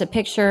take lots of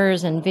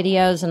pictures and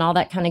videos and all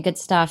that kind of good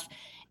stuff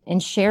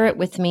and share it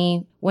with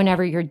me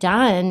whenever you're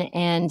done,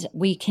 and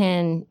we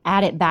can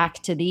add it back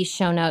to these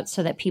show notes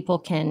so that people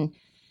can,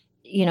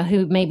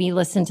 who maybe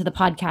listen to the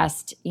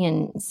podcast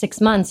in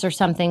 6 months or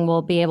something,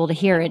 will be able to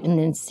hear it and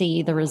then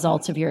see the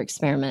results of your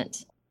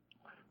experiment.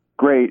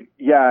 Great.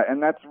 Yeah.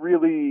 And that's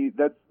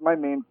my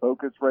main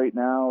focus right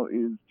now,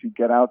 is to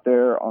get out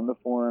there on the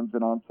forums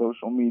and on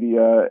social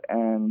media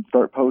and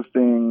start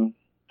posting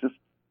just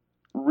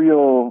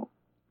real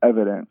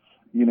evidence,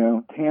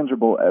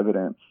 tangible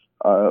evidence.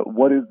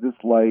 What is this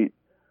light?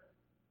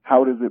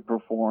 How does it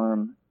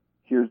perform?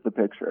 Here's the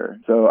picture.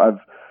 So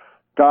I've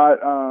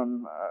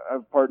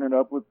partnered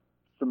up with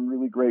some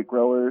really great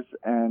growers,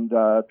 and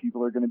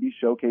people are going to be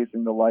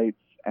showcasing the lights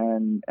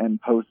and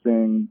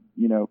posting,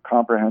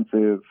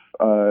 comprehensive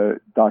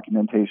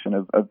documentation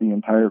of the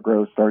entire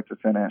grow start to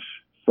finish.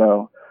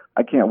 So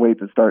I can't wait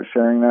to start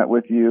sharing that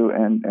with you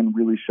and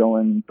really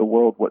showing the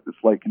world what this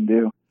light can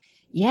do.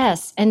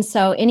 Yes. And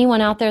so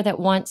anyone out there that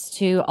wants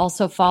to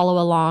also follow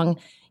along,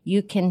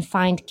 you can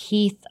find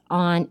Keith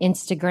on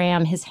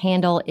Instagram. His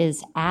handle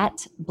is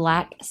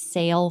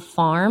 @BlackSail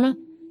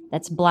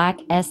That's Black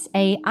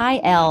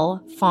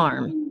SAIL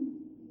Farm.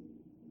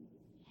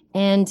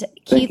 And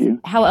Keith,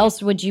 how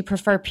else would you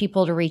prefer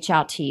people to reach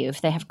out to you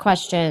if they have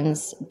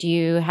questions? Do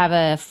you have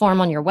a form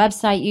on your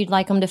website you'd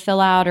like them to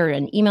fill out, or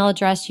an email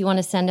address you want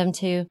to send them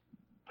to?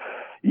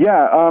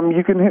 Yeah,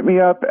 you can hit me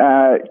up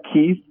at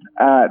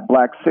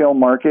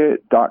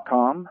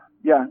keith@blacksailmarket.com.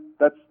 Yeah,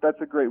 that's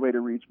a great way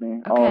to reach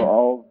me. Okay.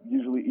 I'll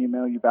usually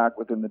email you back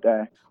within the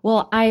day.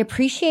 Well, I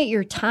appreciate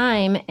your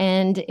time,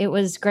 and it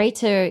was great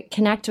to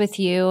connect with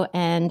you,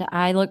 and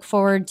I look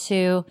forward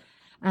to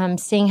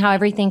seeing how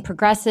everything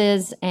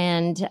progresses.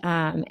 And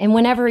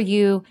whenever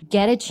you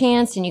get a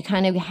chance and you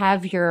kind of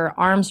have your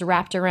arms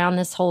wrapped around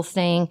this whole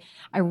thing,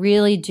 I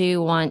really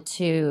do want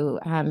to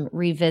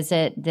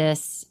revisit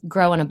this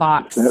grow in a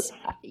box.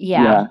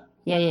 Yeah,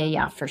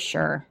 for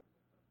sure.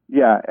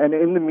 Yeah, and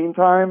in the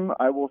meantime,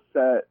 I will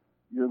set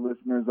your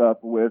listeners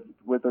up with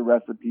a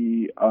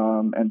recipe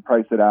and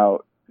price it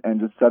out, and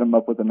just set them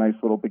up with a nice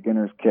little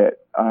beginner's kit,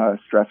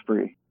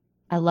 stress-free.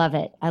 I love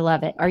it.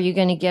 Are you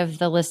going to give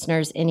the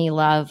listeners any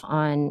love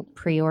on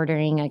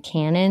pre-ordering a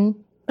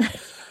Canon?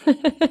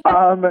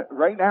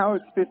 Right now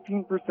it's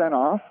 15%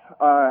 off.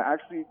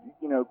 Actually,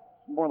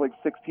 more like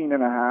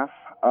 16.5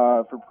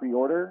 for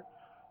pre-order.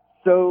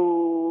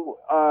 So,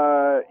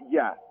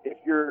 yeah, if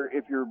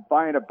you're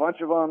buying a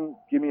bunch of them,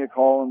 give me a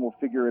call and we'll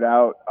figure it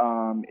out.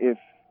 If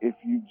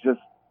you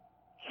just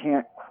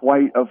can't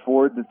quite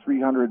afford the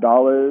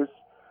 $300,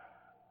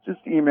 just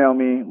email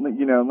me,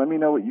 let me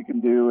know what you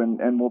can do,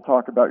 and we'll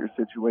talk about your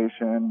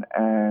situation.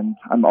 And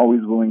I'm always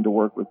willing to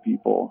work with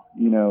people,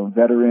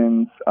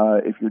 veterans.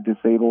 If you're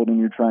disabled and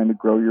you're trying to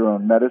grow your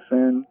own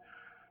medicine,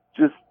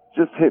 just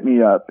hit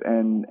me up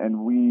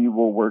and we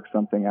will work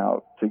something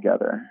out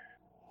together.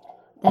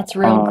 That's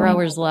real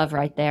grower's love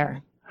right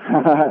there.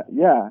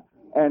 Yeah.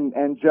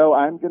 And Joe,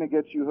 I'm going to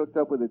get you hooked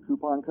up with a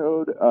coupon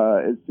code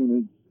as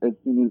soon as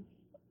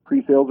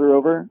pre-sales are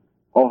over.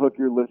 I'll hook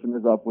your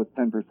listeners up with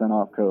 10%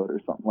 off code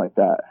or something like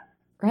that.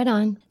 Right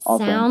on.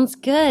 Awesome. Sounds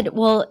good.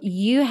 Well,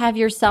 you have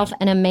yourself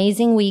an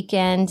amazing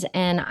weekend,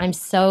 and I'm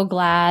so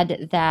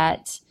glad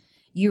that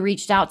you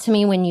reached out to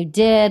me when you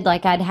did.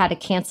 Like, I'd had a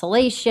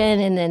cancellation,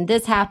 and then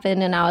this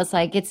happened, and I was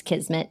like, it's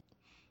kismet.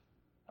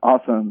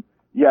 Awesome.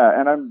 Yeah,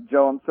 and I'm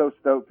so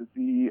stoked to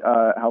see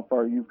how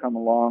far you've come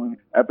along.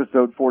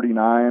 Episode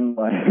 49,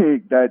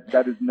 like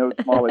that is no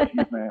small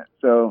achievement.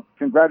 So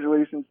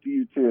congratulations to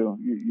you too.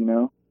 You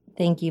know.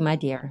 Thank you, my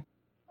dear.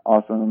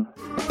 Awesome.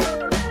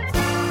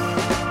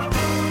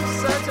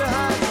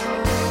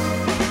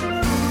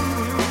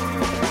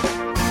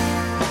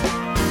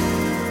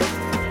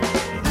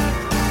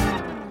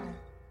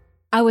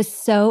 I was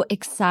so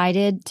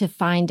excited to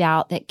find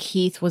out that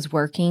Keith was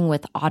working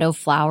with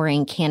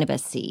auto-flowering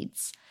cannabis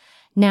seeds.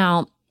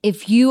 Now,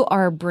 if you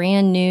are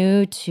brand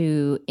new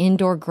to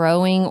indoor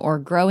growing or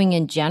growing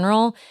in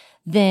general,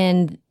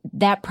 then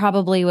that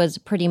probably was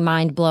pretty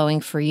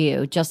mind-blowing for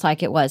you, just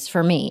like it was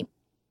for me.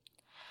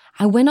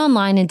 I went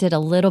online and did a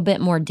little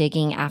bit more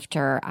digging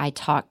after I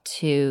talked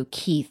to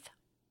Keith.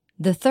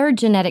 The third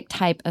genetic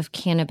type of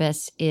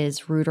cannabis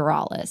is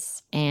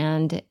ruderalis,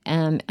 and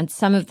on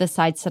some of the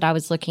sites that I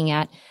was looking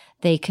at,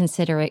 they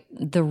consider it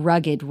the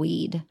rugged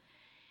weed.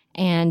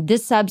 And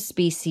this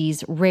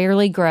subspecies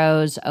rarely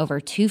grows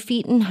over 2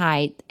 feet in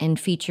height and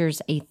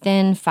features a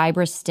thin,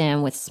 fibrous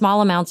stem with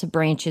small amounts of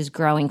branches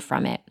growing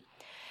from it.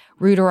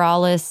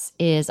 Ruderalis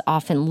is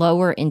often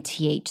lower in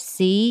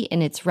THC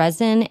in its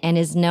resin and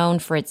is known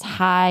for its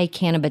high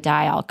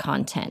cannabidiol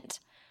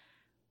content.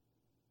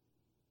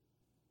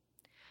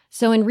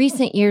 So in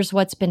recent years,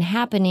 what's been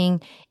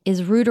happening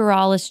is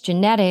Ruderalis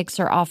genetics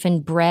are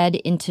often bred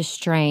into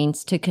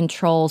strains to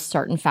control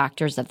certain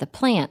factors of the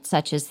plant,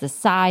 such as the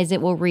size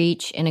it will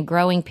reach in a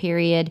growing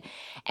period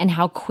and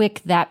how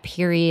quick that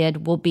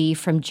period will be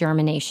from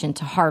germination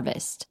to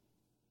harvest.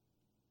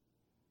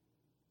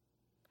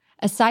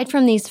 Aside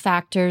from these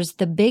factors,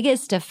 the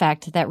biggest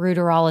effect that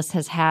Ruderalis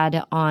has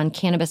had on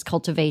cannabis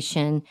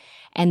cultivation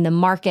and the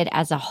market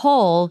as a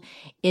whole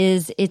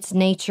is its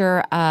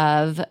nature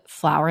of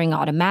flowering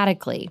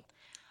automatically.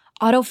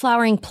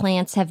 Auto-flowering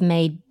plants have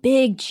made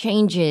big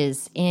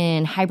changes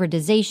in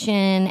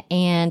hybridization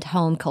and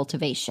home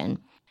cultivation.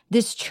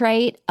 This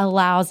trait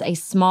allows a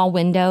small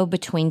window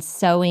between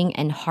sowing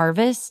and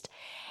harvest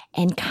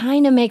and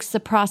kind of makes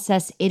the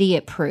process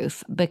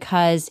idiot-proof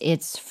because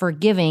it's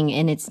forgiving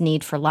in its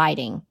need for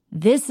lighting.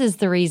 This is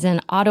the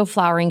reason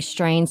auto-flowering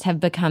strains have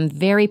become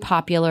very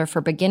popular for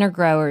beginner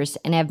growers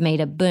and have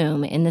made a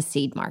boom in the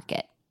seed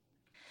market.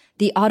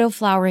 The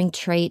auto-flowering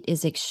trait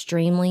is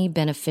extremely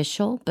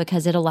beneficial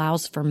because it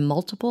allows for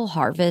multiple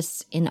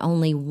harvests in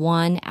only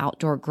one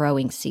outdoor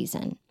growing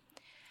season.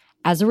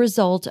 As a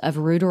result of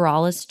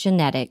Ruderalis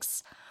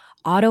genetics,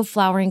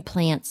 auto-flowering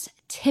plants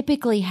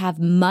typically have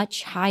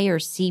much higher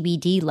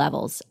CBD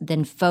levels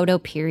than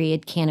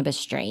photoperiod cannabis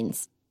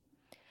strains.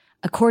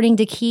 According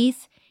to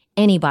Keith,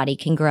 anybody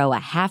can grow a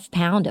half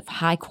pound of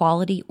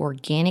high-quality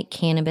organic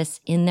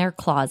cannabis in their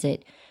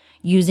closet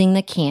using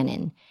the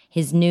Cannon,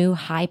 his new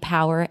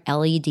high-power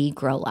LED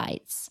grow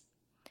lights.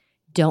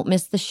 Don't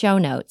miss the show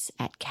notes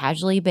at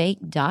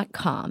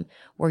casuallybaked.com,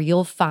 where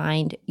you'll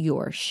find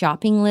your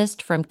shopping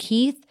list from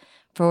Keith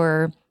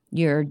for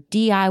your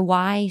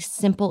DIY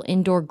simple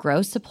indoor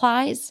grow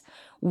supplies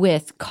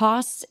with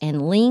costs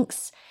and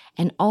links,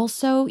 and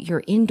also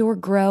your indoor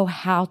grow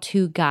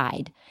how-to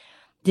guide.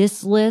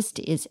 This list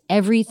is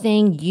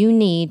everything you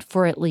need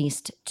for at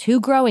least 2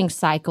 growing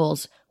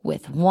cycles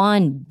with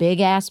one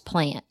big-ass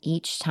plant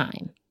each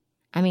time.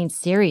 I mean,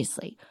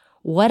 seriously,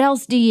 what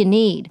else do you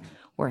need?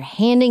 We're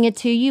handing it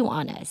to you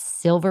on a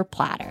silver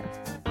platter.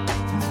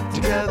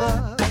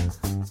 Together,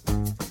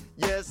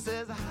 yes,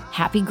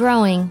 Happy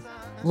growing.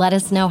 Let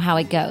us know how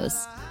it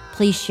goes.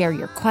 Please share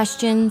your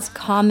questions,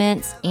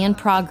 comments, and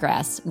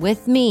progress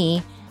with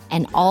me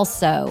and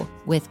also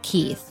with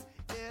Keith.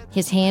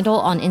 His handle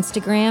on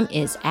Instagram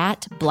is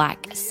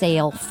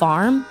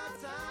 @BlackSaleFarm,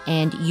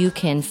 and you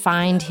can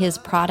find his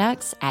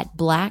products at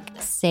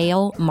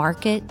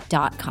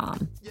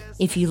blacksalemarket.com.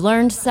 If you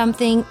learned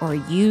something or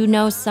you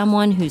know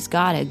someone who's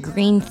got a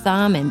green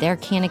thumb and they're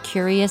kind of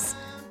curious,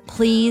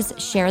 please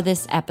share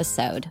this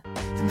episode.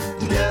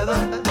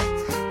 together,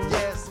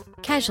 yes.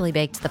 Casually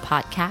Baked, the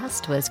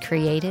podcast, was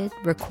created,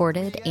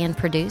 recorded, and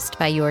produced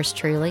by yours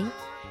truly.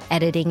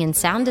 Editing and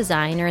sound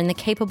design are in the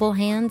capable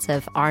hands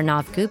of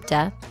Arnav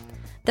Gupta.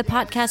 The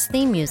podcast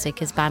theme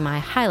music is by my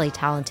highly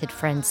talented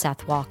friend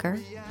Seth Walker.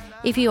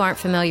 If you aren't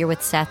familiar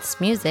with Seth's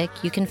music,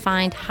 you can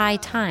find High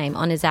Time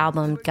on his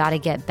album Gotta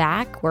Get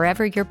Back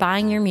wherever you're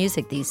buying your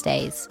music these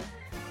days.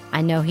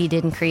 I know he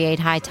didn't create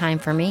High Time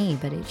for me,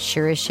 but it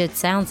sure as shit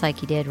sounds like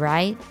he did,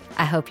 right?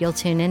 I hope you'll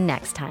tune in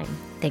next time.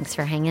 Thanks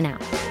for hanging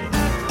out.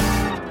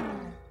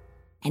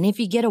 And if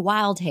you get a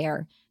wild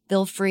hair,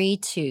 feel free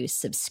to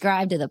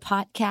subscribe to the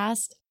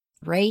podcast,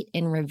 rate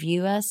and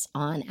review us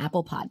on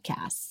Apple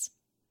Podcasts.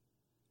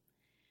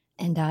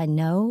 And I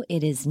know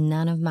it is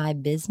none of my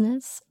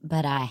business,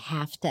 but I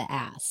have to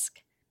ask.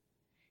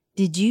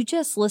 Did you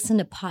just listen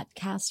to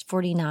Podcast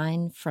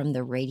 49 from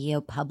the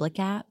Radio Public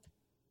app?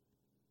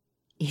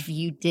 If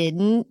you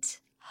didn't,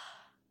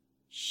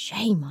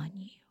 shame on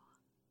you.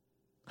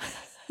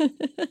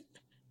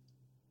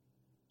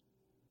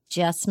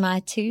 Just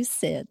my 2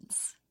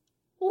 cents.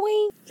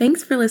 Wink.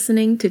 Thanks for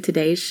listening to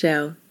today's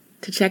show.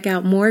 To check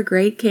out more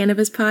great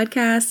cannabis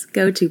podcasts,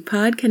 go to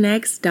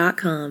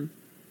podconnects.com.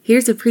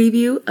 Here's a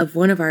preview of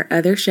one of our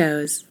other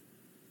shows.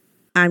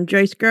 I'm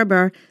Joyce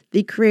Gerber,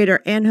 the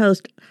creator and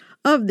host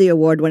of the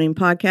award-winning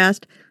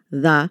podcast,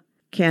 The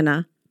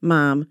Canna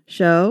Mom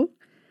Show.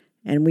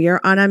 And we are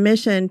on a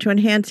mission to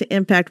enhance the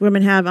impact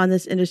women have on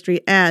this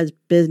industry as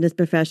business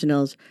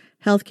professionals,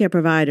 healthcare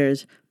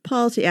providers,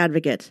 policy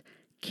advocates,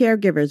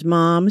 caregivers,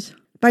 moms,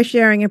 by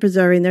sharing and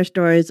preserving their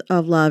stories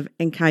of love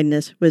and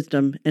kindness,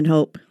 wisdom, and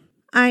hope.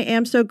 I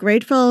am so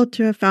grateful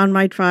to have found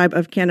my tribe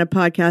of Canna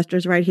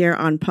podcasters right here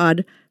on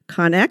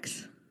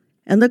PodConX,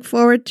 and look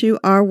forward to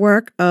our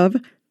work of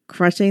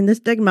crushing the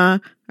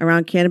stigma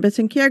around cannabis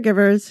and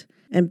caregivers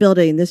and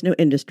building this new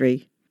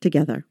industry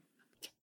together.